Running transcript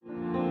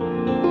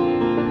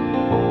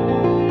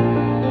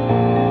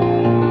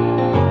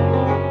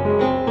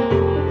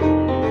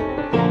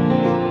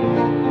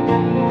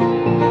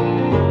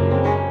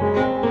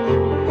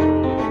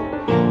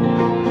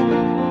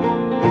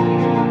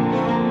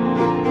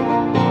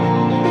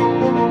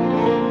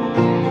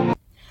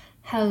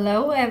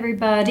Hello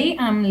everybody,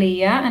 I'm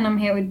Leah and I'm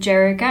here with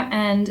Jerica,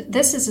 and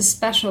this is a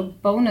special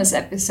bonus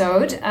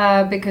episode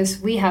because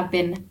we have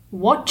been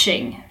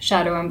watching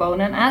Shadow and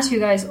Bone, and as you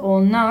guys all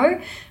know,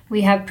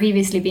 we have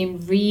previously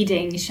been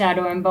reading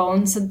Shadow and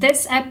Bone, so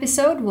this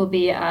episode will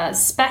be a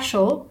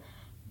special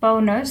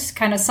bonus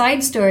kind of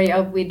side story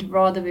of we'd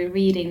rather be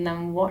reading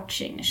than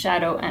watching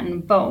Shadow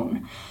and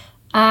Bone.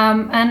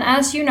 And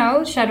as you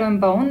know, Shadow and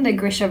Bone, the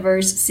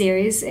Grishaverse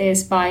series,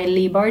 is by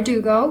Leigh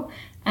Bardugo.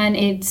 And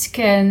it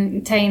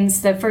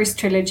contains the first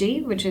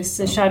trilogy, which is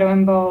the Shadow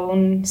and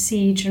Bone,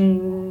 Siege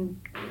and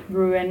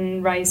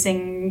Ruin,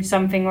 Rising,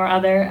 something or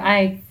other.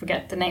 I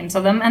forget the names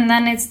of them. And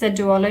then it's the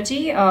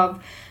duology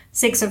of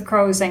Six of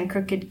Crows and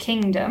Crooked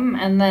Kingdom.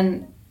 And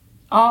then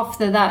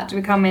after that,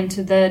 we come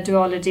into the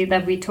duology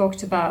that we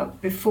talked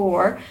about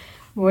before,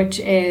 which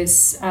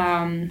is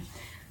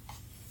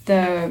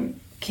the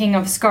King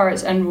of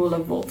Scars and Rule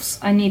of Wolves.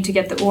 I need to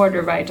get the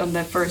order right on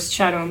the first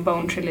Shadow and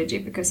Bone trilogy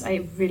because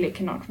I really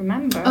cannot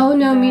remember. Oh,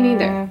 no, me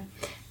neither.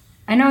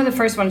 I know the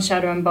first one,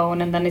 Shadow and Bone,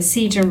 and then it's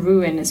Siege and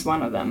Ruin is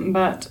one of them,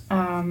 but...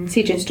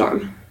 Siege and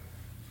Storm.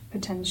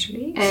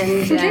 Potentially.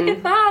 And look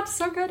at that,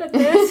 so good at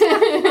this.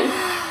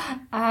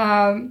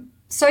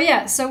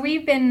 So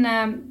we've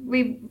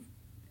been...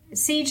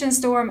 Siege and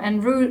Storm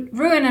and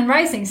Ruin and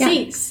Rising.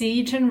 Yeah.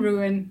 Siege and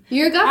Ruin.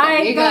 You got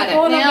it.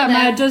 All of them.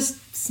 I just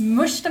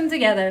smushed them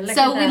together.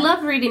 So we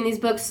love reading these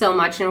books so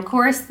much, and of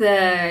course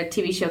the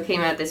TV show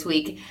came out this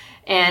week.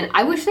 And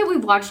I wish that we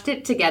watched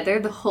it together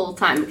the whole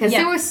time because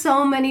there were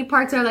so many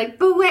parts where like,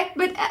 and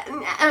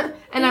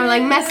I'm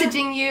like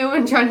messaging you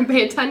and trying to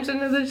pay attention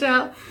to the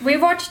show. We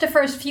watched the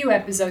first few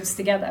episodes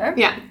together,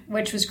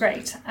 which was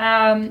great.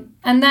 And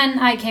then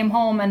I came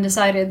home and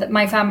decided that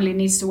my family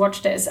needs to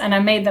watch this, and I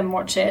made them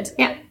watch it.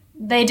 Yeah.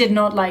 They did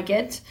not like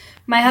it.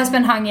 My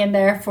husband hung in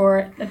there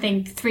for, I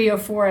think, 3 or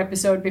 4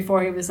 episodes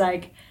before he was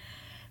like,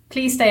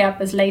 please stay up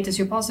as late as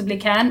you possibly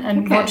can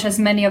and watch as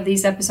many of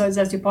these episodes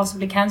as you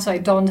possibly can so I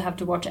don't have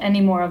to watch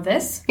any more of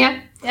this.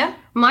 Yeah. Yeah.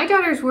 My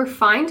daughters were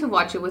fine to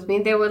watch it with me.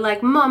 They were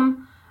like,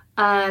 Mom,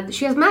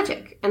 she has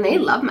magic. And they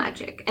love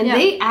magic. And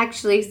they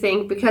actually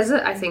think, because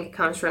I think it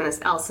comes from this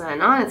Elsa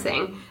and Anna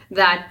thing,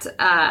 that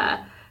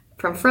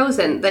from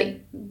Frozen, that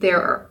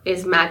there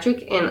is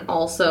magic in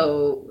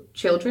also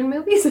children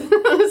movies.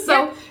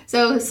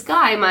 So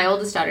Sky, my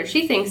oldest daughter,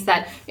 she thinks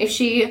that if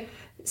she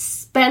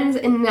spends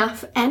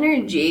enough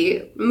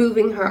energy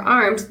moving her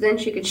arms, then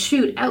she could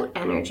shoot out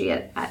energy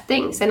at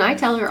things. And I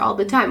tell her all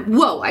the time,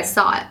 whoa, I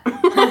saw it.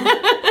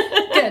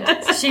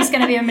 Good. She's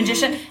going to be a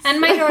magician. And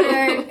my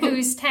daughter,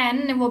 who's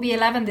 10 and will be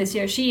 11 this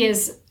year, she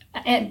is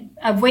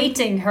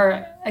awaiting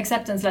her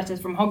acceptance letters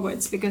from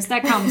Hogwarts because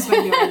that comes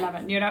when you're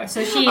 11, you know.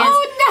 So she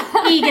is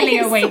eagerly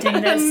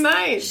awaiting this.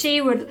 Nice.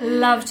 She would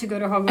love to go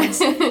to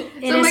Hogwarts.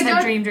 It is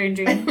her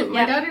dream.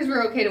 My daughters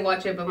were okay to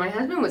watch it, but my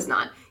husband was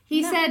not.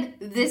 He said,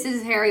 this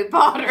is Harry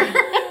Potter. And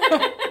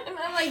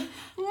I'm like,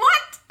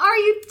 what are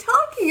you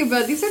talking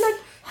about? These are not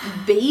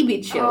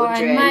baby children.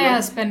 Oh, and my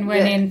husband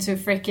went into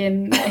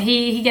freaking...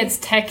 He gets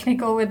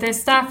technical with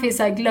this stuff. He's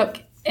like,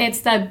 look,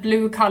 it's that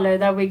blue color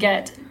that we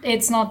get.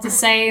 It's not the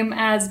same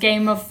as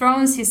Game of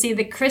Thrones. You see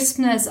the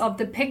crispness of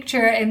the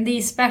picture in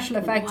these special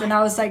effects. What? And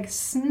I was like,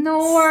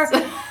 snore.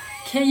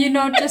 Can you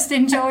not just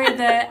enjoy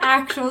the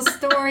actual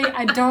story?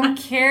 I don't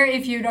care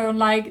if you don't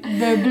like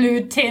the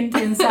blue tint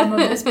in some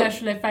of the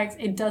special effects.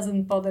 It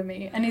doesn't bother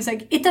me. And he's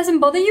like, it doesn't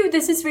bother you?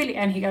 This is really...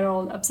 And he got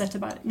all upset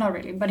about it. Not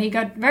really, but he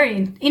got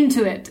very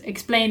into it,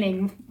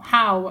 explaining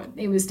how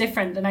it was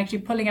different and actually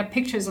pulling up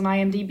pictures on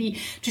IMDb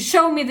to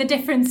show me the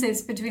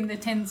differences between the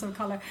tints of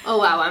color. Oh,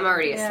 wow, I'm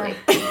already asleep.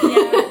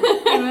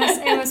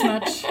 It was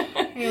much.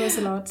 It was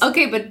a lot.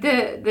 Okay, but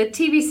the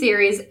TV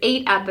series,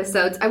 8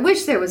 episodes. I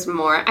wish there was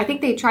more. I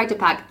think they tried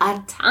to pack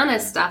a ton of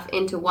stuff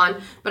into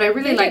one, but I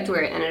really liked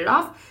where it ended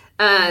off.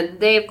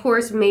 They, of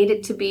course, made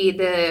it to be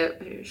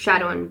the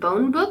Shadow and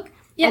Bone book.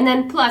 Yeah. And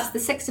then plus the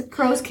Six of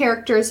Crows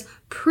characters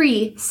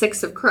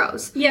pre-Six of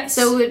Crows. Yes.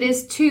 So it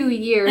is 2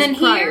 years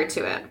prior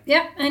to it.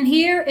 Yeah, and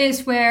here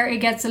is where it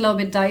gets a little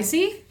bit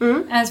dicey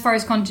as far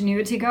as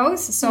continuity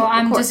goes. So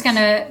I'm just going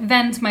to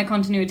vent my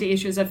continuity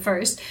issues at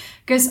first.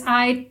 Because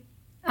I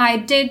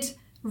did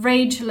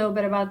rage a little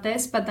bit about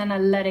this, but then I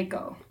let it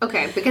go.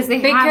 Okay, because they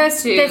have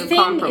to the thing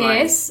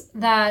compromise. Is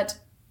that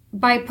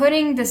by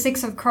putting the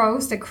Six of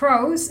Crows, the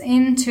crows,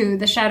 into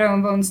the Shadow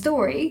and Bone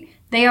story,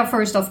 they are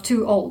first off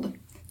too old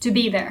to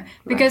be there.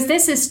 Because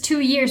this is 2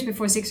 years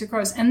before Six of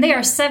Crows, and they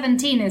are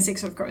 17 in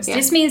Six of Crows. Yeah.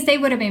 This means they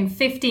would have been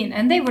 15,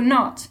 and they were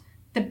not.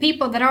 The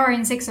people that are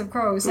in Six of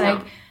Crows,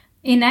 like...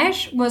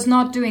 Inej was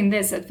not doing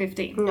this at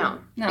 15. No.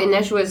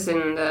 Inej was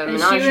in the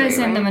menagerie, she was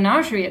in the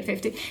menagerie at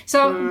 15.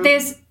 So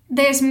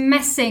there's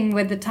messing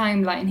with the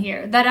timeline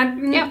here. That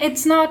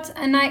it's not...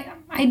 And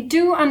I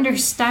do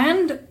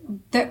understand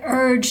the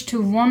urge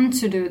to want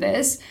to do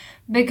this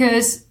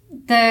because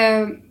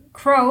the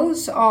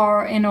crows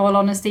are, in all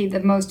honesty,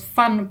 the most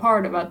fun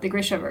part about the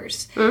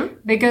Grishaverse.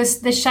 Because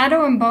the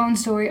Shadow and Bone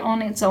story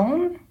on its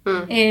own,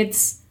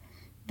 it's...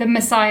 the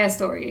Messiah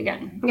story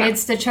again. Yeah.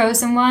 It's the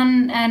chosen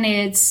one and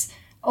it's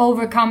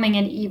overcoming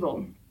an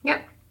evil.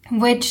 Yep.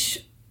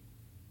 which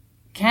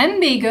can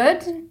be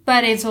good,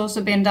 but it's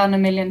also been done a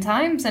million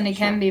times, and it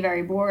can be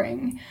very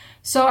boring.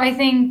 So I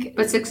think...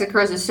 But Six of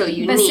Crows is so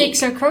unique. But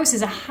Six of Crows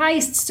is a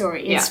heist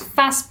story. It's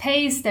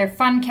fast-paced, they're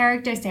fun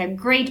characters, they have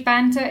great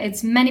banter,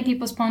 it's many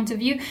people's point of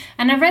view.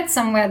 And I read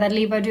somewhere that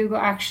Leigh Bardugo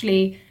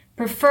actually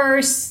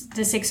prefers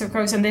the Six of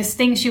Crows, and there's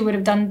things she would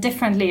have done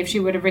differently if she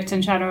would have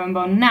written Shadow and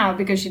Bone now,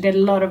 because she did a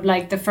lot of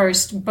like the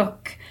first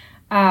book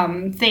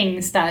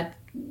things that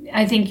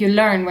I think you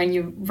learn when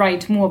you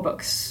write more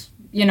books.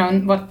 You know,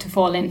 what to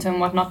fall into and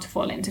what not to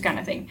fall into, kind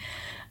of thing.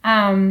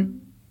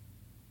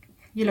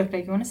 You look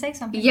like you want to say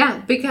something.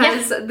 Yeah,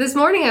 because this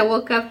morning I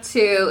woke up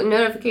to a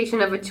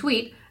notification of a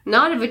tweet,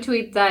 not of a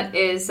tweet that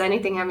is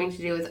anything having to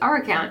do with our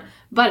account,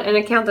 but an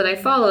account that I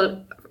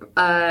followed,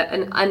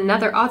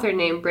 another author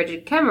named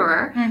Bridget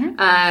Kemmerer,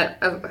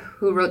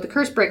 who wrote the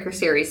Cursebreaker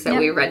series that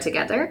we read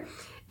together.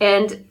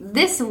 And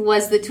this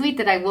was the tweet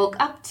that I woke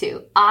up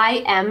to.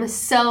 I am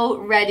so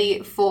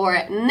ready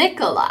for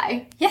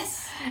Nikolai.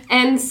 Yes.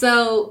 And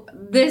so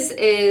this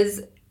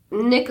is...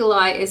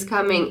 Nikolai is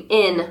coming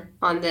in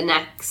on the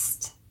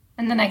next...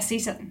 In the next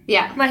season.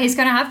 Yeah. But he's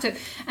going to have to.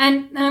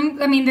 And,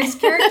 I mean, there's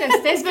characters...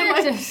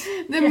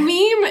 The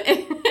meme...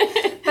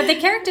 But the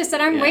characters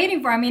that I'm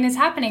waiting for, I mean, it's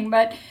happening.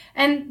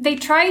 And they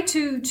try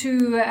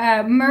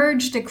to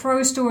merge the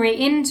Crow story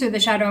into the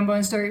Shadow and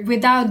Bone story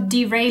without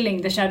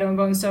derailing the Shadow and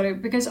Bone story.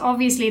 Because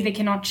obviously they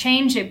cannot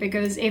change it.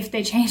 Because if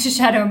they change the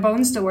Shadow and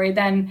Bone story,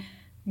 then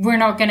we're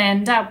not going to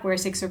end up where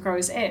Six of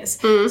Crows is.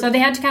 So they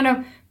had to kind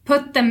of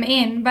put them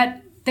in.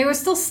 But there was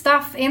still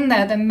stuff in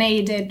there that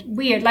made it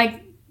weird.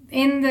 Like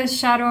in the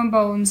Shadow and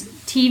Bones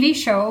TV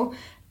show,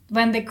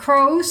 when the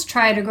Crows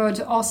try to go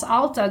to Os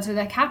Alta, to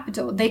the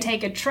capital, they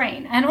take a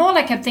train. And all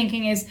I kept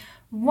thinking is,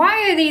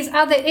 why are these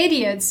other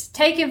idiots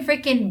taking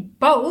freaking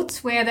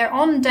boats where they're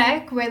on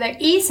deck, where they're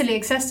easily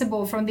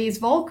accessible from these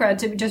Volcra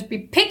to just be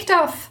picked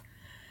off,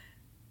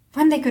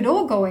 when they could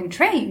all go in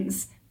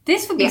trains?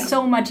 This would be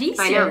so much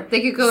easier. I know.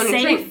 They could go in a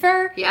train.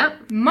 Safer. Yeah.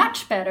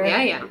 Much better.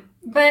 Yeah.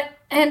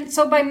 And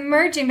so by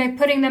merging, by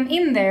putting them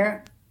in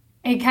there,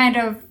 it kind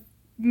of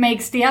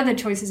makes the other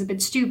choices a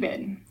bit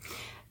stupid.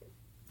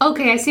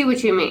 Okay, I see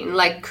what you mean.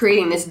 Like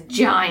creating this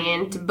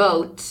giant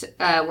boat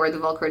where the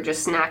Volcra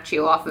just snatch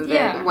you off of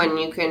it when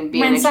you can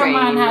be in a train. When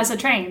someone has a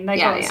train that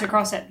goes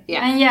across it.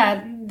 Yeah.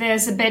 And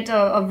there's a bit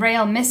of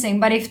rail missing.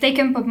 But if they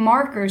can put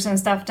markers and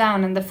stuff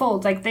down in the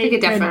fold, like they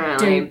could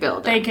definitely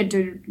build it. They could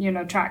do,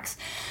 tracks.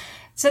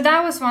 So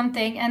that was one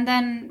thing, and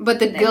then but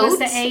the goats? Was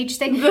the age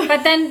thing.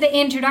 But then the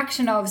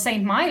introduction of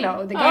Saint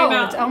Milo, the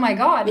goat. Oh my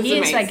god, he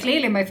is like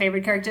clearly my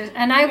favorite character.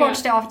 And I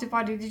watched the after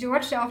party. Did you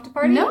watch the after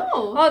party? No.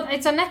 Oh,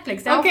 it's on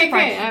Netflix. The after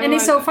party, and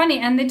it's so funny.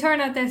 And they turn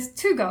out there's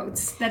two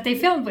goats that they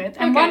filmed with,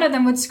 and one of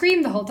them would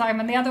scream the whole time,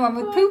 and the other one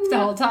would poop the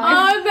whole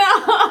time.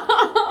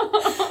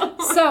 Oh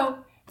no! So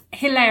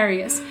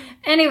hilarious.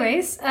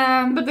 Anyways,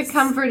 but the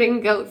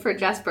comforting goat for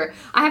Jesper.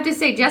 I have to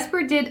say,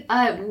 Jesper did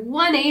a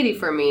 180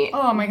 for me.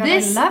 Oh my god, I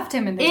loved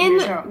him in the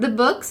TV show. In the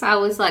books, I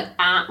was like,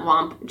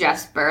 womp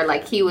Jesper.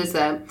 Like he was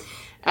not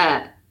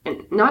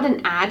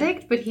an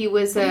addict, but he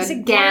was a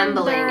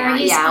gambling.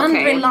 He's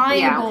unreliable.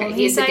 Yeah, okay.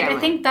 He's like, I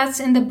think that's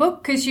in the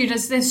book because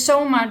there's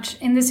so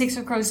much in the Six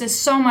of Crows. There's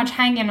so much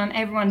hanging on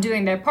everyone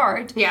doing their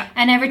part. Yeah.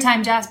 And every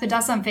time Jasper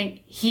does something,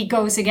 he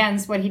goes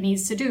against what he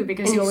needs to do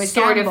because he always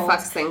sort gambles. of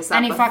fucks things up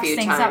and he fucks a few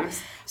things times.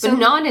 Up. But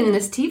not in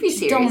this TV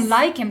series. Don't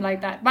like him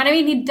like that. But I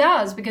mean, he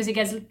does because he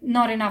gets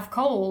not enough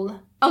coal.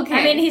 Okay.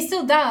 I mean, he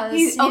still does.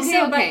 He's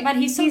still, but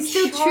he's so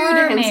still charming.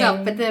 true to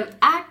himself. But the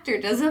actor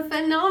does a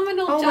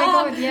phenomenal job. My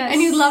God, yes. And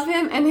you love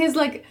him. And his,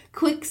 like,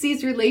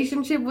 Quixie's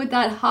relationship with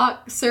that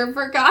hot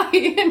surfer guy.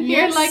 And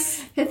you're like,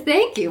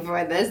 thank you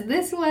for this.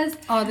 This was...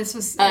 Oh, it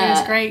was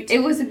great. It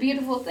was a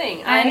beautiful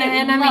thing.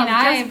 I love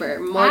Jasper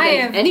more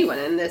than anyone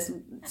in this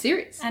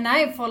series. And I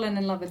have fallen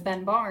in love with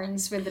Ben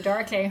Barnes with the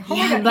Darkling. Oh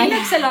my God, he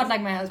looks a lot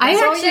like my husband. He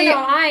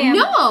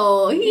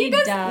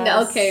does.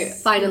 No, okay,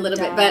 fine, a little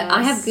bit. But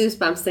I have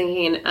goosebumps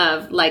thinking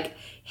of, like,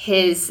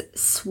 his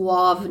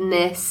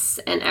suaveness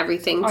and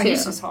everything, too. Oh,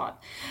 he's just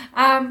hot.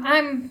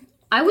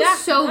 I was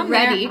so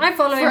ready. I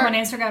follow him on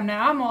Instagram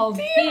now. I'm all...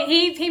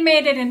 He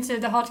made it into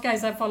the hot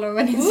guys I follow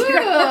on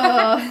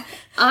Instagram.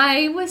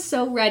 I was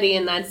so ready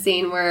in that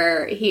scene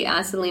where he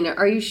asked Selena,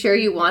 "Are you sure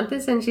you want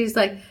this?" And she's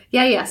like,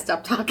 yeah,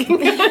 stop talking.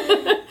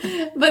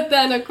 But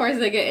then, of course,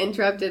 they get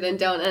interrupted and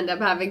don't end up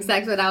having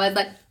sex. But I was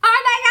like,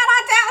 are they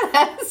gonna do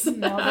this?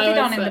 No, but they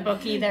don't in the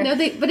book either. No,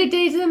 but it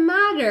doesn't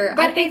matter.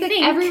 But I think that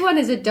everyone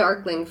is a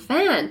Darkling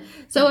fan.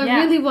 So I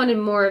really wanted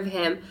more of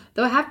him.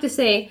 Though I have to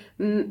say,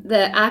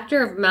 the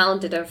actor of Mal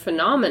did a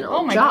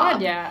phenomenal job.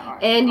 God, yeah.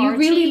 And you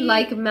really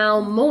like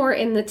Mal more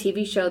in the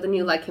TV show than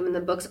you like him in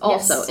the books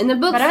also. Yes. In the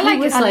books, but I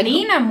like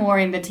Alina more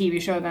in the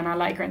TV show than I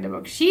like her in the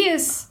book. She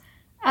is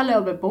a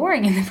little bit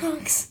boring in the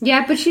books.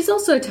 Yeah, but she's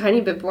also a tiny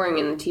bit boring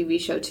in the TV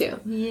show too.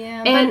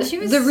 Yeah, and but she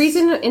was... the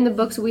reason in the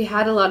books we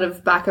had a lot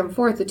of back and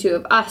forth, the two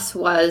of us,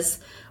 was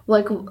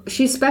like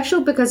she's special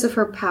because of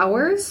her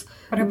powers.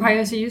 But her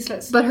powers are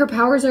useless. But her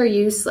powers are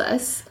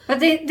useless. But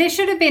they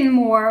should have been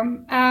more...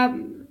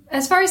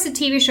 as far as the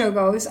TV show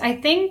goes, I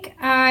think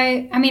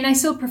I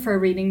still prefer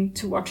reading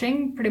to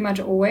watching pretty much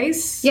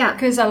always. Yeah.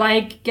 Because I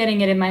like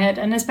getting it in my head.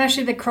 And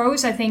especially the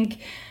Crows, I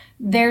think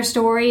their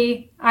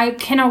story, I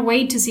cannot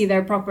wait to see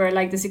their proper,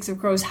 like the Six of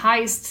Crows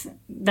heist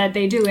that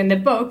they do in the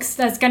books.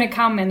 That's going to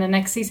come in the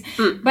next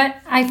season. But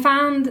I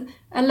found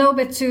a little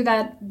bit too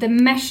that the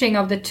meshing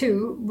of the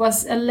two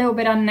was a little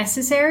bit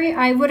unnecessary.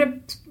 I would have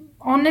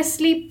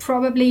honestly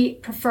probably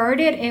preferred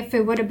it if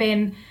it would have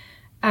been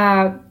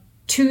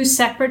two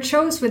separate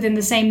shows within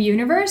the same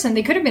universe, and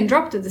they could have been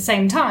dropped at the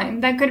same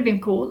time. That could have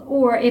been cool.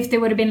 Or if they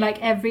would have been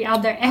like every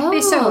other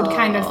episode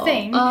kind of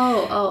thing.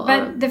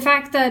 But the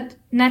fact that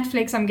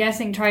Netflix, I'm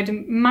guessing, tried to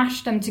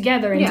mash them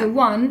together into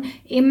one,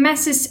 it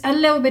messes a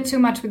little bit too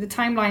much with the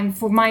timeline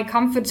for my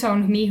comfort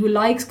zone, me who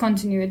likes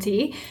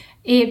continuity.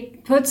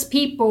 It puts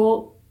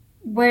people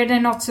where they're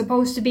not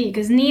supposed to be,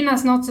 because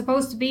Nina's not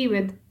supposed to be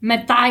with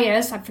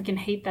Matthias. I freaking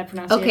hate that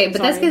pronunciation. Okay,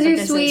 but that's because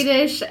you're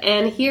Swedish,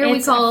 and here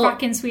we call it's a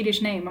fucking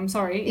Swedish name. I'm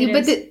sorry.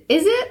 Is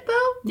it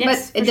though?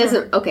 Yes, but it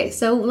doesn't. Sure. Okay,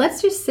 so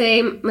let's just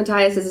say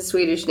Matthias is a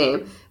Swedish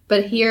name,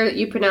 but here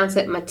you pronounce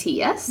it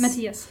Matthias.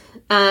 Matthias.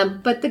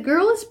 But the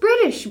girl is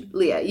British,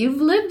 Leah.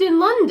 You've lived in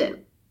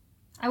London.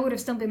 I would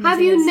have still been Matthias.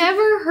 Have you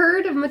never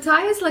heard of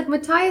Matthias? Like,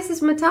 Matthias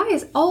is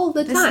Matthias all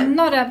the time.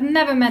 I've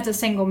never met a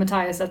single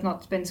Matthias that's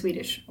not been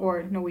Swedish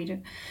or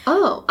Norwegian.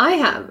 Oh, I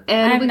have.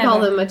 And we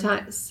call them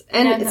Matthias.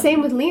 And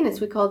same with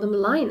Linus, we call them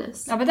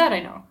Linus. Oh, but that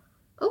I know.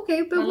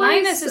 Okay, but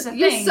Linus is a thing.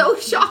 You're so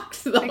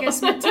shocked, though.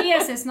 Because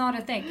Matthias is not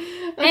a thing.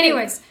 Okay.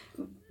 Anyways,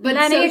 but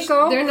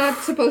they're not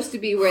supposed to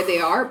be where they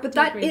are, but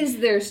that is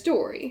their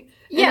story.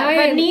 Yeah,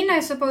 but Nina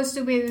is supposed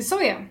to be with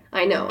Zoya.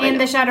 I know. In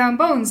The Shadow and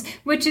Bones,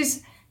 which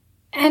is...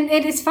 And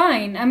it is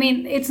fine. I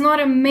mean, it's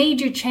not a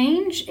major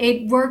change.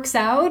 It works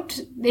out.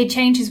 It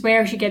changes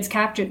where she gets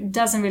captured. It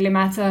doesn't really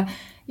matter.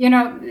 You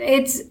know,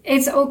 it's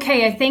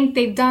okay. I think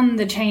they've done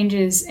the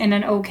changes in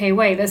an okay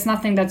way. There's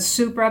nothing that's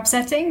super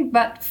upsetting.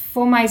 But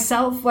for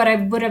myself, what I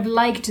would have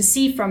liked to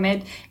see from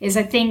it is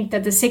I think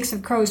that the Six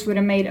of Crows would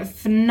have made a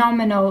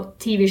phenomenal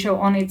TV show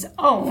on its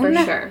own.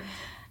 For sure.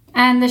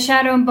 And The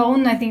Shadow and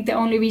Bone, I think the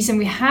only reason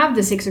we have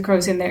the Six of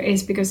Crows in there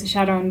is because The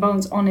Shadow and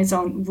Bones on its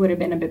own would have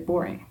been a bit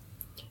boring.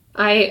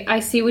 I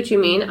see what you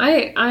mean.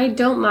 I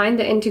don't mind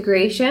the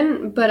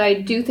integration, but I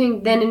do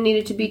think then it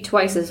needed to be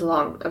twice as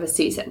long of a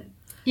season.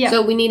 Yeah.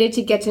 So we needed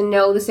to get to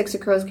know the Six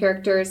of Crows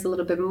characters a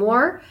little bit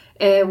more.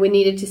 We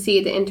needed to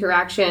see the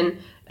interaction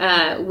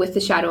with the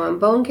Shadow and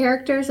Bone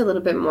characters a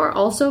little bit more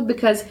also,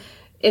 because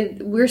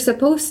we're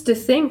supposed to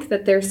think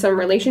that there's some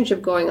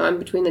relationship going on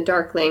between the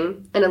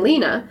Darkling and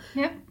Alina.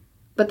 Yeah.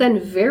 But then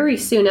very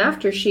soon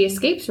after, she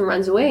escapes and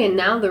runs away, and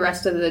now the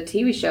rest of the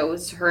TV show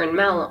is her and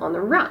Mel on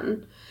the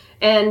run.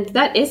 And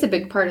that is a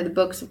big part of the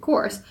books, of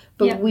course.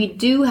 But we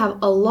do have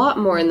a lot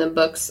more in the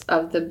books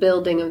of the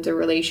building of the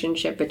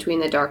relationship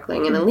between the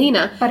Darkling and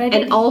Alina. But I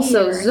did and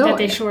also hear Zoya. That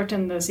they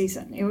shortened the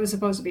season. It was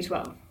supposed to be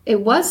 12.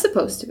 It was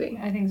supposed to be.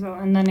 I think so.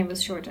 And then it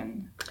was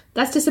shortened.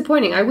 That's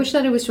disappointing. I wish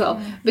that it was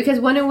 12. Because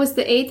when it was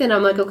the 8th, and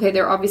I'm like, okay,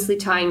 they're obviously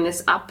tying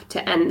this up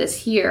to end this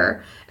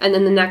here. And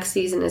then the next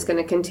season is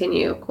going to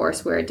continue, of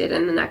course, where it did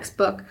in the next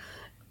book.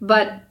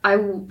 But I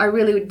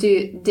really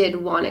did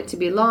want it to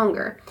be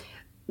longer.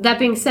 That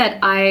being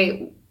said,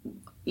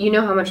 you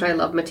know how much I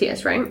love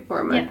Matthias, right?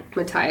 Or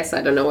Matthias,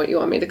 I don't know what you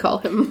want me to call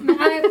him.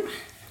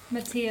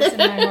 Matthias in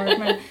my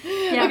heart.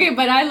 Yeah. Okay,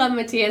 but I love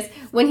Matthias.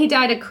 When he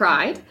died, I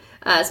cried.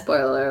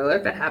 Spoiler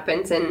alert, that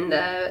happens in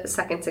the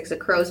second Six of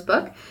Crows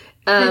book.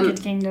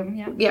 Crooked Kingdom,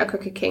 yeah. Yeah,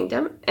 Crooked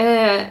Kingdom.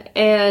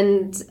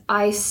 And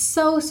I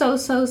so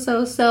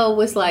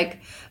was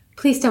like...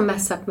 Please don't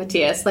mess up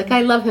Matthias. Like,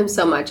 I love him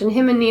so much. And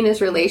him and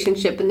Nina's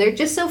relationship. And they're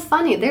just so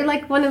funny. They're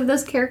like one of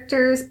those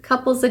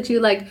couples that you,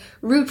 like,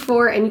 root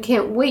for. And you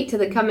can't wait till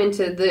they come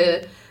into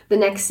the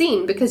next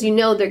scene. Because you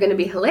know they're going to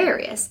be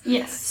hilarious.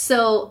 Yes.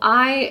 So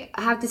I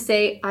have to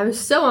say, I'm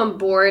so on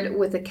board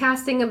with the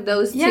casting of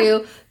those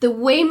two. The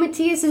way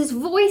Matthias's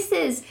voice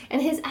is.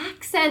 And his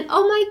accent.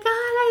 Oh my God,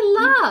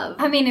 I love.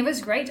 I mean, it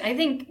was great. I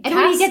think and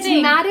when he gets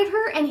mad at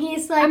her and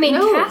he's like,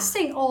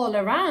 casting all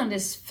around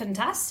is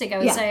fantastic, I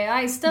would say.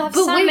 I still have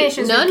some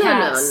issues with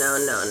cast.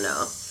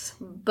 No.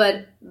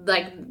 But,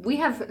 like, we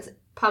have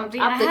pumped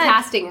up the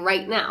casting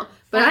right now.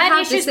 But I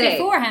have issues to say,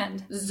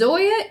 beforehand.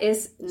 Zoya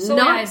is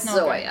not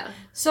Zoya.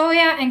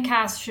 Zoya and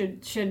Kaz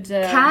should.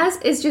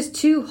 Kaz is just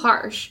too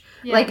harsh.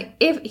 Yeah. Like,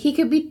 if he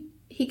could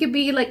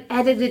be like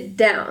edited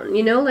down.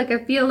 You know, like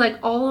I feel like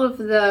all of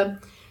the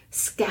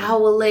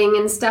scowling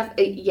and stuff.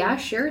 Yeah,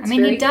 sure.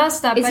 He does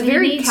that. It's but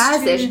very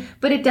Kaz-ish,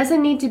 but it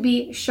doesn't need to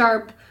be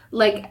sharp,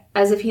 like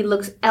as if he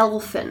looks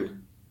elfin.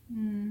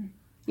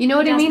 You know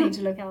what I mean? He does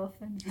need to look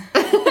elfin.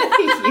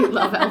 You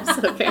love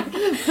elves, okay.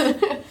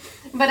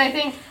 But I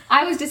think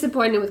I was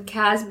disappointed with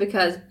Kaz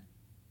because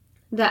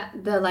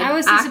I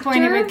was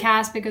disappointed with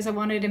Kaz because I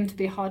wanted him to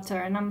be hotter,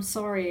 and I'm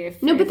sorry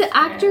if... No, but the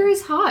actor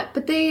is hot,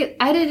 but they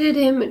edited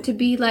him to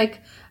be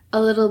like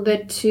a little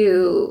bit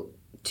too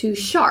too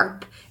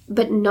sharp,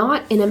 but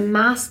not in a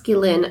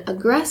masculine,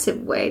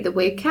 aggressive way, the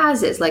way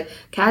Kaz is. Like,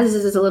 Kaz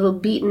is a little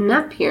beaten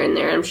up here and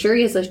there. I'm sure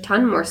he has a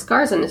ton more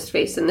scars on his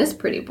face than this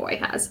pretty boy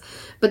has.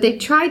 But they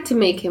tried to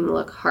make him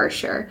look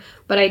harsher.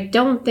 But I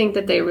don't think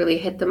that they really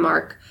hit the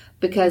mark,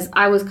 because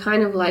I was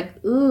kind of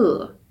like,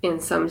 ooh, in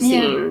some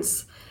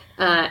scenes.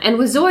 And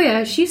with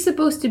Zoya, she's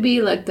supposed to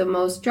be like the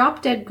most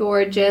drop-dead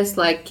gorgeous,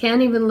 like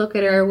can't even look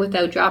at her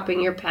without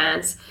dropping your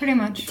pants. Pretty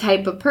much.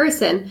 Type of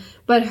person.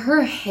 But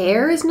her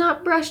hair is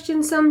not brushed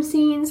in some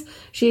scenes.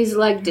 She's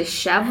like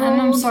disheveled.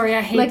 And I'm sorry,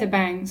 I hate the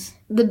bangs.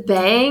 The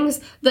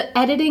bangs. The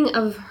editing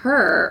of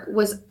her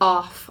was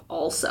off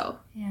also.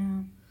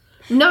 Yeah.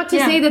 Not to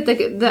say that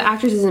the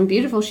actress isn't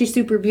beautiful. She's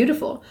super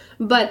beautiful.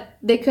 But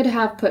they could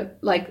have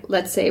put, like,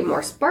 let's say,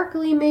 more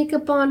sparkly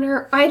makeup on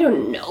her. I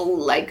don't know.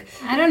 Like,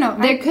 I don't know.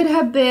 There could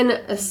have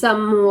been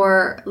some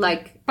more,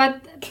 like,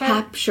 but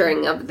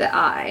capturing of the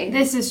eye.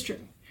 This is true.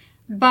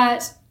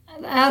 But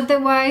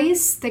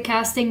otherwise, the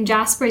casting,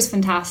 Jasper is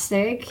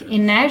fantastic.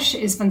 Inej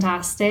is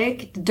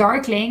fantastic. The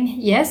Darkling,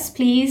 yes,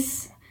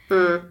 please.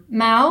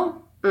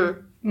 Mal,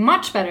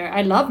 much better.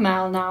 I love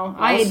Mal now.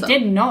 Also. I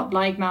did not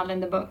like Mal in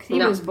the book. He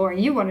was boring.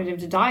 You wanted him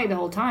to die the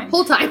whole time.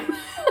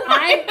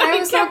 I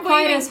was not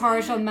quite as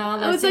harsh on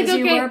Mal as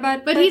you were.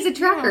 But he's a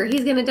tracker. Yeah.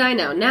 He's going to die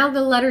now. Now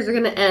the letters are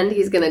going to end.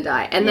 He's going to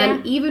die. And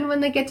then even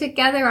when they get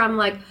together, I'm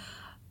like,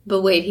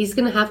 but wait, he's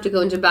going to have to go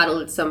into battle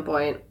at some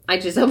point. I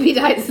just hope he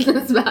dies in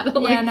this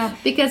battle. Yeah, no.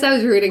 Because I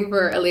was rooting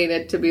for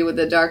Alina to be with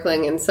the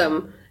Darkling in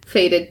some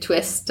fated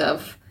twist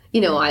of, you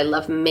know, I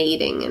love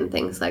mating and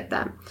things like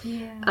that.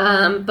 Yeah.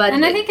 And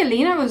I think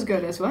Alina was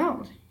good as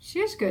well.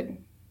 She was good.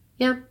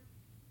 Yeah.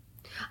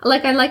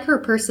 Like, I like her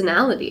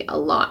personality a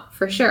lot,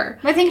 for sure.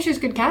 I think she's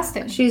good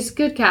casting. She's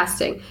good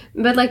casting.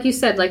 But like you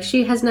said, like,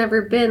 she has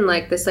never been,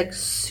 like, this, like,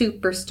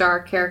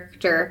 superstar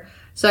character.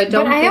 So I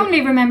don't. But I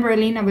only remember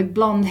Alina with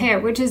blonde hair,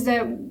 which is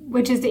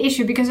the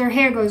issue, because her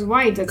hair goes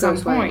white at some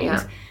point.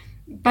 Yeah.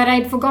 But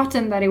I'd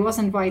forgotten that it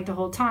wasn't white the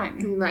whole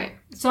time. Right.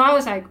 So I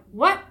was like,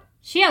 what?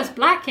 She has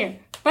black hair.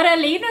 But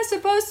Alina's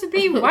supposed to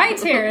be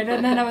white-haired.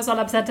 And then I was all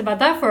upset about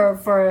that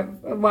for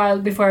a while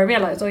before I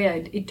realized, oh yeah,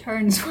 it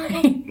turns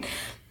white.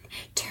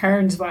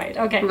 Turns white.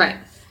 Okay. Right.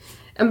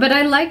 But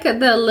I like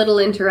the little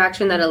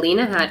interaction that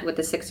Alina had with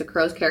the Six of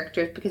Crows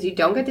characters, because you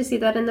don't get to see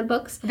that in the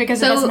books.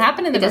 Because it doesn't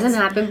happen in the books. It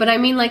doesn't happen. But I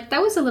mean, like,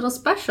 that was a little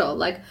special.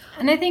 Like,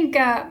 and I think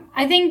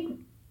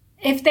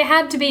if they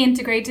had to be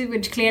integrated,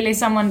 which clearly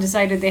someone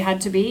decided they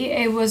had to be,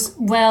 it was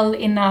well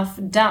enough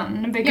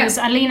done. Because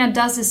Alina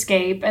does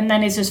escape, and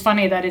then it's just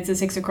funny that it's the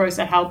Six of Crows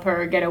that help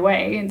her get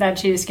away, that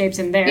she escapes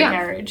in their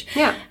carriage.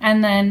 Yeah.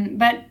 And then,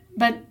 but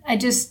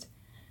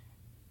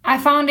I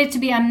found it to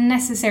be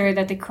unnecessary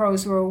that the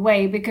crows were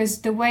away,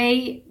 because the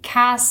way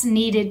Kaz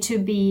needed to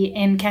be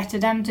in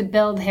Ketterdam to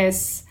build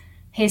his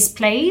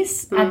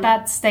place at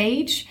that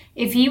stage,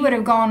 if he would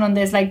have gone on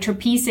this, like,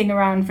 trapezing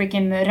around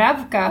freaking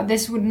Ravka,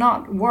 this would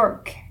not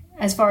work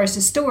as far as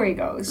the story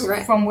goes.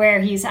 Right. From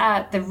where he's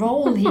at, the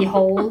role he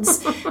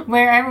holds,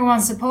 where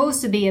everyone's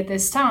supposed to be at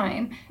this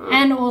time.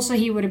 And also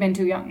he would have been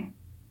too young.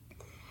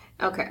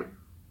 Okay.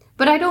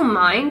 But I don't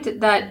mind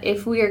that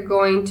if we are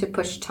going to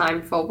push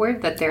time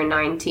forward, that they're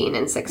 19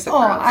 and 6 of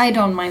Crows. Oh, I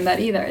don't mind that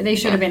either. They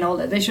should have been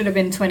older. They should have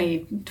been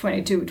 20,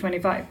 22,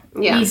 25.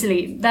 Yeah.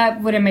 Easily.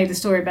 That would have made the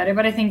story better.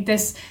 But I think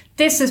this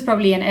is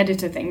probably an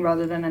editor thing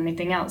rather than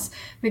anything else.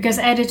 Because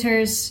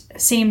editors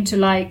seem to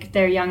like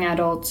their young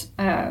adult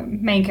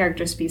main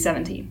characters to be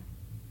 17.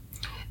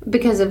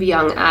 Because of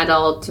young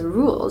adult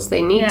rules.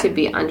 They need to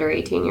be under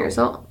 18 years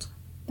old.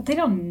 But they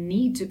don't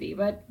need to be,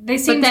 but they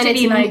seem to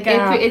be like...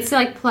 If it's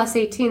like plus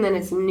 18, then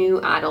it's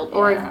new adult.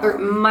 Or it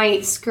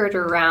might skirt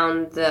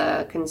around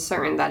the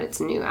concern that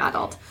it's new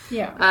adult.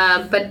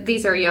 Yeah. But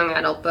these are young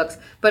adult books.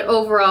 But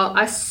overall,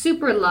 I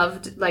super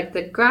loved, like,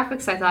 the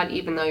graphics. I thought,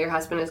 even though your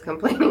husband is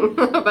complaining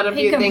about a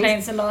few things... He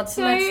complains a lot,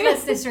 so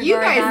let's disregard you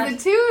guys, that.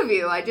 The two of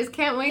you. I just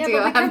can't wait to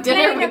go have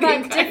dinner with you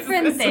guys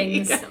different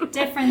things.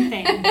 Different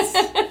things.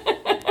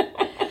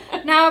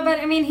 No, but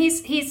I mean,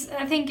 he's.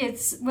 I think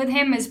it's with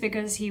him is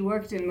because he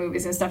worked in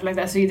movies and stuff like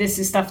that. So this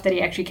is stuff that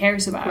he actually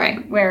cares about.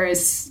 Right.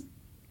 Whereas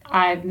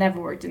I've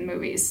never worked in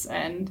movies,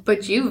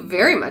 but you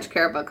very much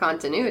care about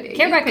continuity.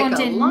 About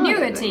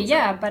continuity,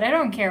 yeah. But I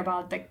don't care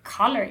about the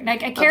coloring.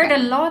 Like, I cared a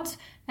lot.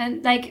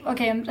 And, like,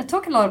 okay, I'm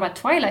talking a lot about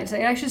Twilight, so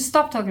I should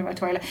stop talking about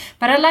Twilight.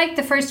 But I liked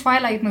the first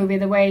Twilight movie,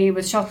 the way it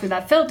was shot with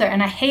that filter,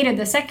 and I hated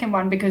the second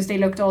one because they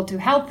looked all too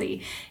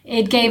healthy.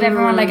 It gave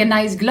everyone, like, a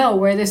nice glow,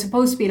 where they're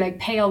supposed to be, like,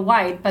 pale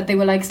white, but they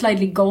were, like,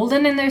 slightly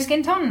golden in their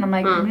skin tone. And I'm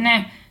like,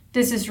 nah,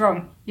 this is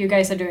wrong. You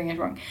guys are doing it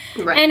wrong.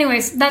 Right.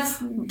 Anyways,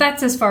 that's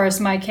as far as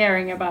my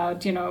caring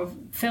about,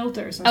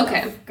 filters and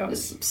stuff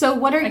goes. So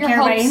what are your hopes? I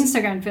care about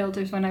Instagram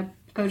filters when I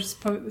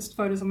post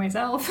photos of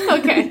myself.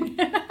 Okay.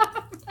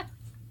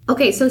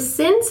 Okay, so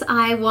since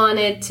I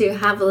wanted to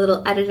have a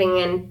little editing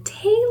and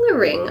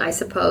tailoring, I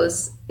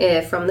suppose,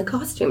 from the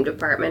costume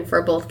department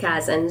for both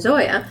Kaz and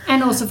Zoya.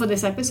 And also for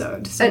this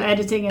episode, some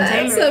editing and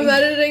tailoring. Some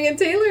editing and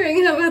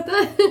tailoring, how about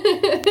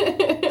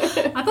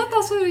that? I thought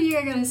that's what you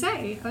were going to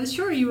say. I was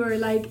sure you were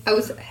like... I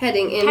was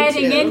heading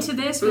into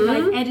this with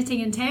like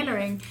editing and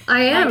tailoring.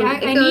 I am.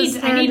 Like, I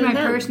need my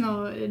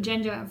personal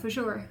Jenja for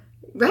sure.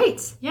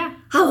 Right. Yeah.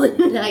 How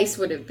nice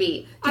would it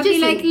be? I'd be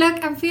like,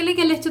 look, I'm feeling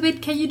a little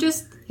bit. Can you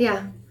just...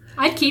 Yeah.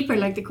 I'd keep her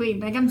like the queen.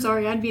 Like, I'm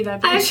sorry, I'd be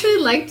that bitch. I actually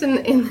liked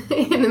in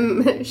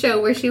the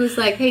show where she was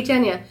like, hey,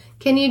 Jenya,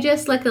 can you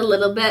just like a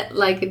little bit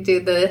like do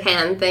the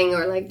hand thing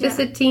or like just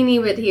a teeny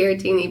bit here, a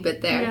teeny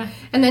bit there. Yeah.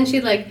 And then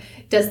she like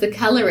does the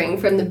coloring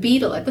from the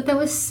beetle. I thought that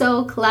was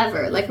so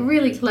clever, like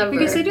really clever.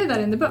 Because they do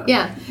that in the book.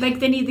 Yeah. Like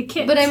they need the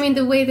kit. But I mean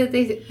the way that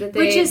they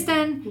which is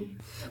then...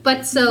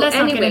 But so let's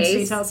anyways, not get into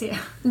details here.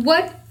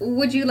 What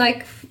would you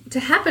like to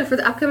happen for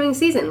the upcoming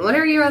season? What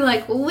are your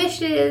like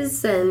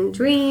wishes and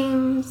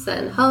dreams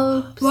and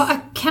hopes? Well, I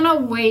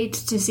cannot wait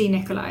to see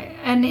Nikolai.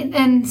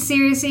 And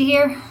seriously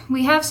here,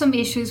 we have some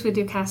issues with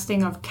your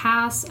casting of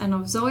Cass and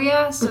of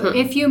Zoya. So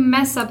if you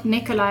mess up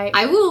Nikolai,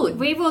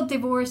 we will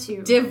divorce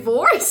you.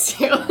 Divorce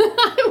you?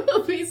 I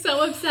will be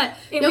so upset.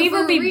 We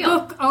will be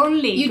book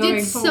only. You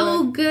did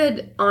so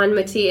good on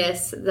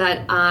Matthias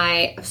that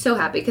I'm so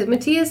happy because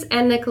Matthias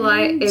and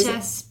Nikolai is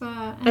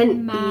Jesper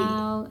and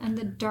Mal and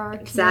the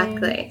Dark.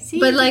 Exactly. See,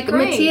 but like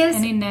Matthias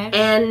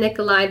and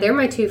Nikolai, they're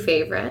my two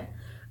favorite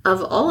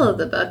of all of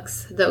the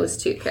books. Those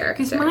two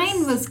characters. Because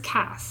mine was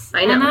Cass.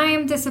 I know, and I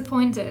am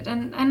disappointed.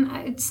 And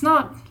it's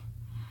not.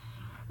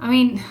 I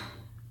mean,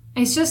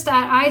 it's just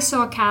that I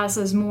saw Cass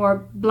as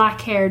more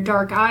black hair,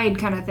 dark eyed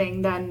kind of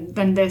thing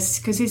than this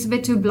because he's a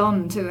bit too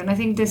blonde too. And I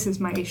think this is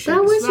my issue.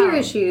 That was your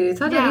issue. I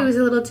thought that he was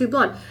a little too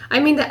blonde.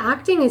 I mean, the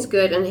acting is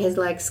good and his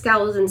like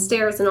scowls and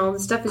stares and all the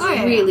stuff is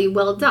really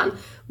well done.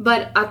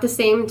 But at the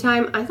same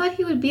time, I thought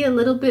he would be a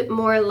little bit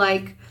more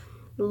like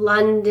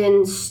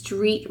London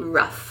street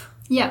rough.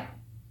 Yeah.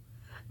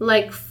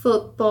 Like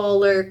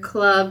footballer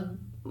club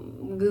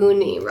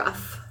goonie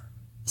rough.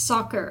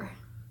 Soccer.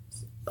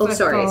 Oh,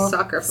 sorry,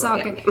 soccer.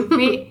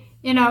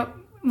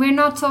 We're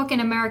not talking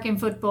American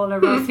footballer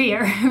rough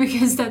here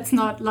because that's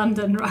not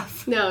London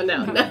rough. No.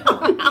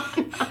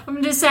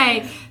 I'm just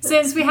saying,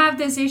 since we have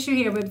this issue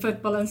here with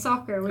football and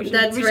soccer, we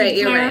should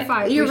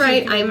clarify. You're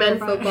right. I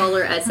meant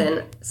footballer as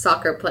in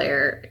soccer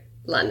player,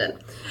 London.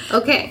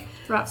 Okay.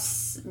 Rough.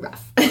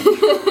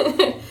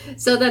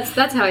 So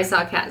that's how I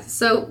saw Cass.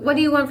 So what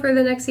do you want for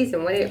the next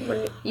season?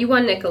 What you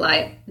want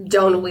Nikolai?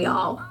 Don't we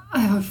all?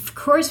 Of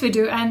course we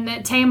do.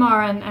 And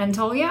Tamar and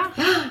Tolia.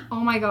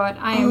 Oh my god,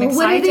 I am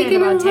excited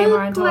about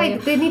Tamar and Tolia.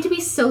 Like? They need to be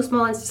so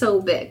small and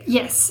so big.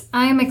 Yes,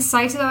 I am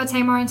excited about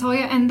Tamar and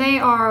Tolia, and they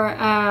are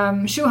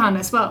Shuhan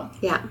as well.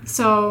 Yeah.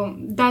 So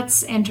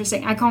that's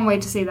interesting. I can't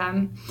wait to see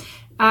them.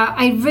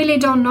 I really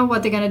don't know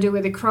what they're going to do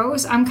with the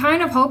crows. I'm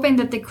kind of hoping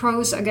that the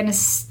crows are going to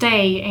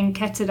stay in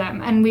Ketterdam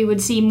and we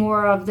would see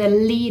more of the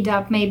lead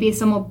up, maybe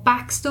some more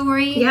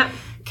backstory. Yeah.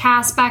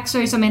 Cass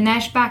backstory, some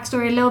Inesh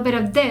backstory, a little bit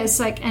of this,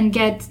 like, and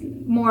get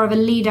more of a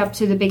lead up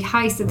to the big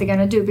heist that they're going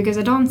to do, because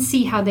I don't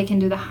see how they can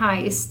do the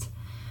heist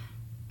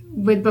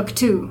with book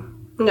 2.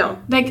 No.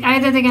 Like,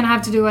 either they're going to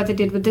have to do what they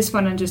did with this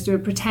one and just do a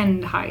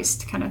pretend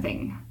heist kind of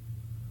thing.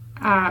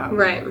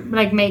 Right.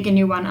 Like, make a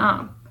new one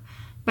up.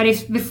 But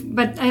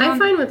I'm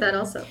fine with that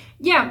also.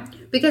 Yeah.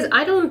 Because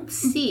I don't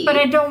see... But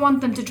I don't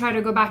want them to try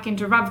to go back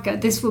into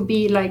Ravka. This will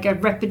be like a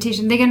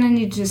repetition. They're going to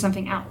need to do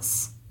something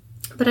else.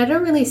 But I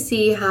don't really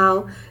see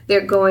how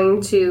they're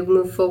going to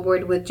move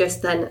forward with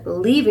just then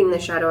leaving the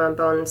Shadow and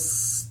Bone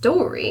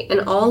story.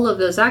 And all of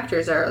those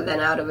actors are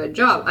then out of a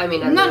job. I mean...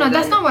 No,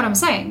 that's not what I'm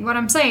saying. What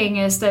I'm saying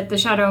is that the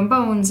Shadow and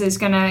Bones is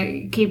going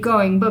to keep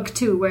going. Book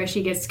 2, where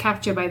she gets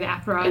captured by the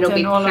apparatus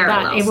and all of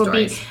that. It will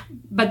be...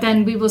 But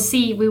then we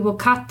will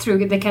cut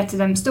through the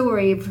Ketterdam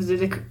story,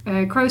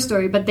 the Crow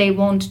story, but they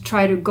won't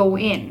try to go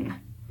in.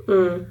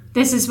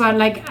 This is what,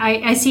 like,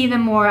 I see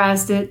them more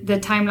as the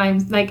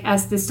timeline, like,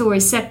 as the story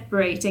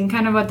separating,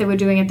 kind of what they were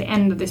doing at the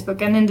end of this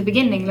book. And in the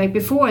beginning, like,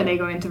 before they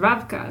go into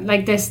Ravka,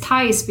 like, there's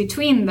ties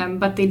between them,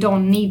 but they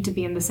don't need to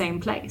be in the same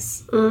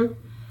place.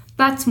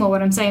 That's more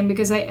what I'm saying,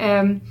 because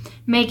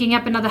making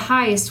up another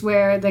heist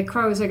where the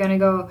crows are going to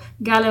go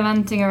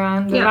gallivanting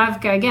around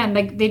Ravka again,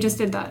 like they just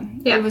did that.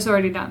 Yeah. It was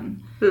already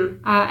done.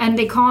 And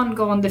they can't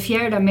go on the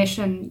Fjerda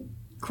mission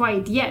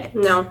quite yet.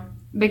 No.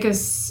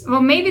 Because, well,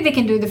 maybe they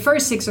can do the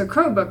first Six-Sword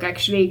Crow book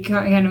actually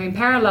kind of in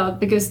parallel,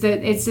 because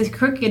it's the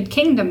Crooked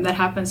Kingdom that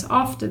happens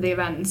after the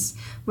events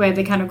where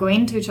they kind of go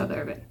into each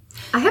other a bit.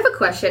 I have a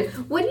question.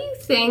 What do you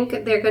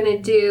think they're going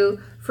to do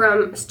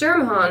from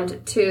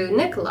Sturmhond to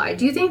Nikolai?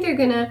 Do you think they're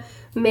going to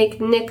make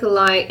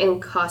Nikolai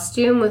in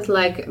costume with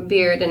like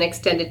beard and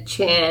extended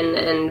chin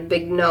and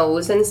big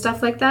nose and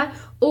stuff like that?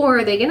 Or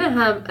are they going to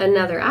have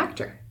another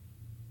actor?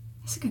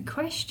 That's a good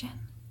question.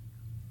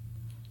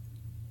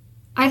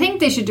 I think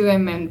they should do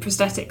him in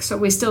prosthetics, so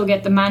we still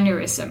get the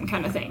mannerism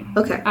kind of thing.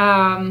 Okay.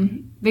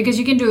 Because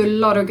you can do a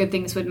lot of good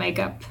things with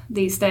makeup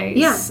these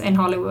days in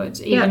Hollywood,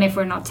 even if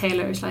we're not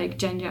tailors like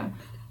Jenya.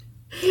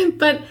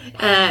 But,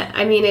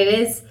 I mean, it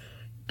is...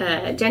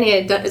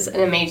 Jenya does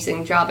an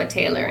amazing job at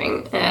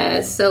tailoring,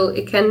 so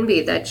it can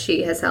be that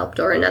she has helped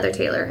or another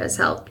tailor has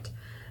helped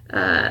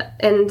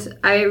And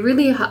I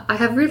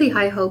have really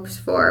high hopes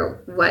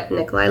for what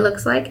Nikolai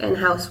looks like and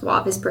how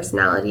suave his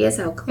personality is,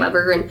 how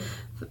clever and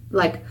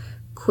like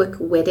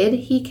quick-witted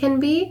he can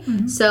be.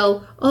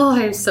 So,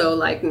 I'm so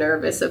like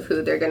nervous of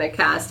who they're gonna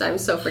cast. I'm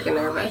so freaking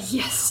nervous.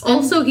 Yes.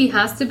 Also, he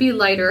has to be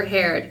lighter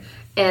haired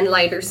and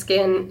lighter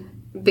skin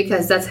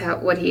because that's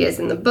what he is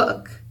in the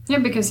book. Yeah,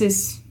 because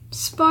his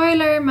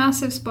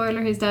massive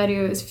spoiler, his daddy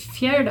is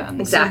Fjerdan.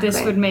 Exactly. So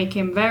this would make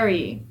him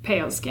very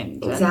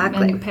pale-skinned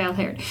and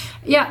pale-haired.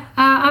 Yeah,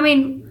 I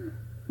mean,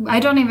 I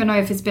don't even know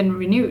if it's been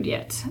renewed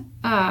yet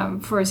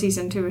for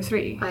season 2 or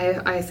 3.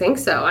 I think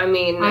so. I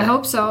mean, I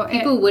hope so.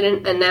 People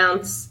wouldn't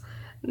announce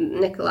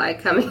Nikolai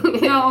coming.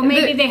 No, or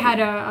maybe they had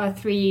a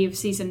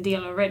 3-season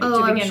deal already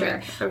to begin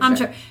with. I'm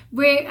sure.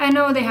 I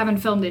know they haven't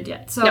filmed it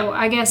yet, so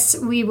I guess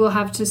we will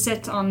have to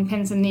sit on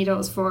pins and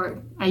needles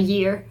for a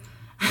year.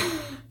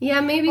 Yeah,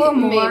 maybe, or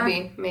more.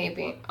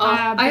 maybe.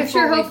 I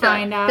sure hope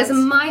that. Because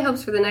my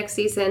hopes for the next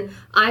season,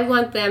 I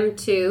want them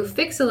to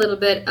fix a little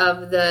bit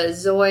of the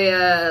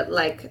Zoya,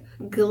 like,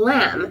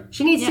 glam.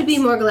 She needs to be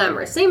more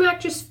glamorous. Same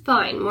actress,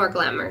 fine, more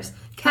glamorous.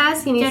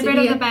 Cass, he needs to be... Get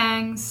rid of the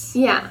bangs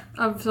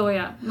of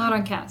Zoya, not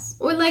on Cass.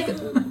 Or, like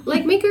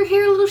make her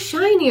hair a little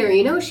shinier,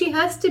 you know? She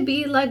has to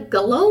be, like,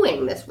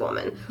 glowing, this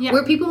woman. Yeah.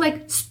 Where people,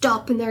 like,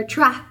 stop in their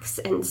tracks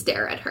and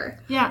stare at her.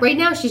 Yeah. Right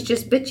now, she's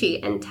just bitchy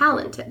and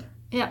talented.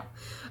 Yeah.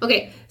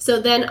 Okay,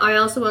 so then I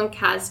also want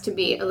Cass to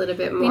be a little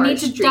bit more We need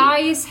to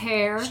dye his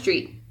hair.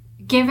 Street.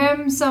 Give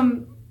him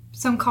some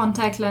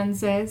contact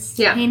lenses.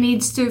 Yeah. He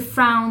needs to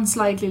frown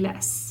slightly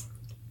less.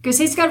 Because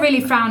he's got really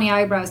frowny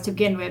eyebrows to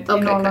begin with,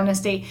 in all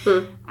honesty.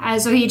 So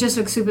he just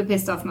looks super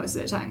pissed off most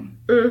of the time.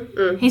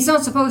 He's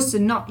not supposed to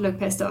not look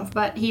pissed off,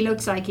 but he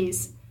looks like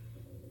he's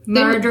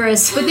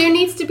murderous. But there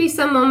needs to be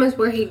some moments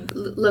where he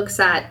looks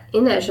at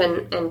Inej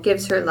and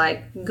gives her,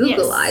 like,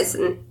 Google eyes.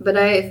 But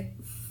I'm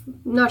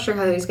not sure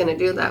how he's going to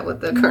do that with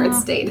the current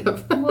state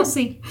of... We'll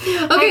see.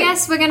 I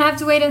guess we're going to have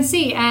to wait and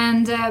see.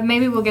 And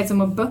maybe we'll get some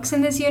more books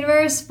in this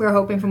universe. We're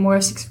hoping for more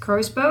Six of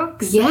Crows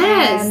books.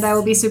 Yes! And that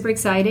will be super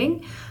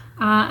exciting.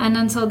 And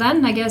until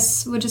then, I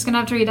guess we're just going to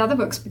have to read other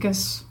books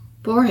because...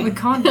 Boring. We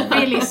can't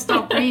really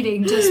stop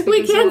reading just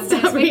because we can't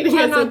stop reading. We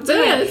cannot do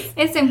it.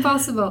 It's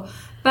impossible.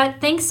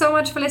 But thanks so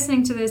much for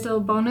listening to this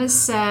little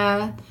bonus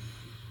where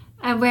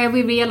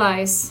we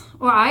realize,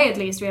 or I at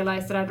least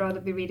realized, that I'd rather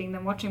be reading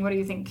than watching. What do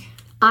you think?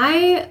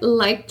 I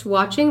liked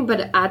watching,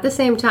 but at the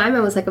same time, I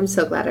was like, I'm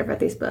so glad I read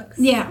these books.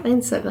 Yeah.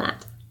 I'm so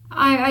glad.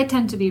 I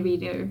tend to be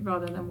reader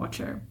rather than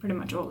watcher pretty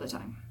much all the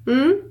time.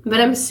 But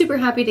I'm super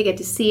happy to get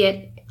to see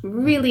it,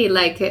 really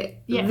like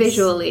it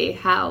visually,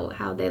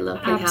 how they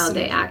look and how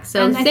they act.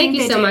 So and thank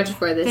you so much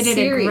for this series.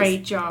 They did a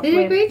great job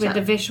with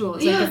the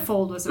visuals. Yeah. Like the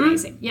fold was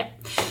amazing. Yeah.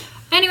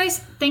 Anyways,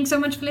 thanks so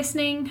much for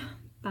listening.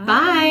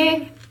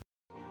 Bye.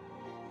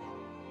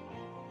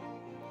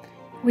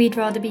 We'd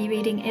Rather Be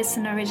Reading is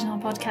an original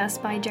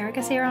podcast by Jerrica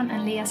Seron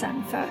and Leah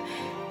Sanford.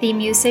 The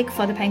music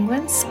for The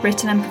Penguins,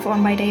 written and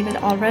performed by David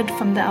Allred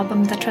from the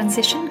album The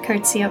Transition,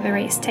 courtesy of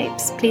Erased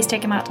Tapes. Please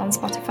check him out on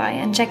Spotify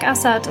and check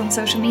us out on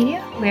social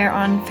media. We're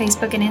on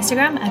Facebook and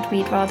Instagram at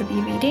We'd Rather Be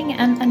Reading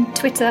and on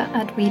Twitter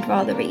at We'd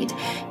Rather Read.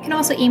 You can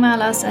also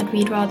email us at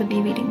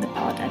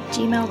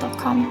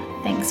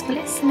we'dratherbereadingthepod@gmail.com. Thanks for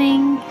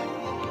listening.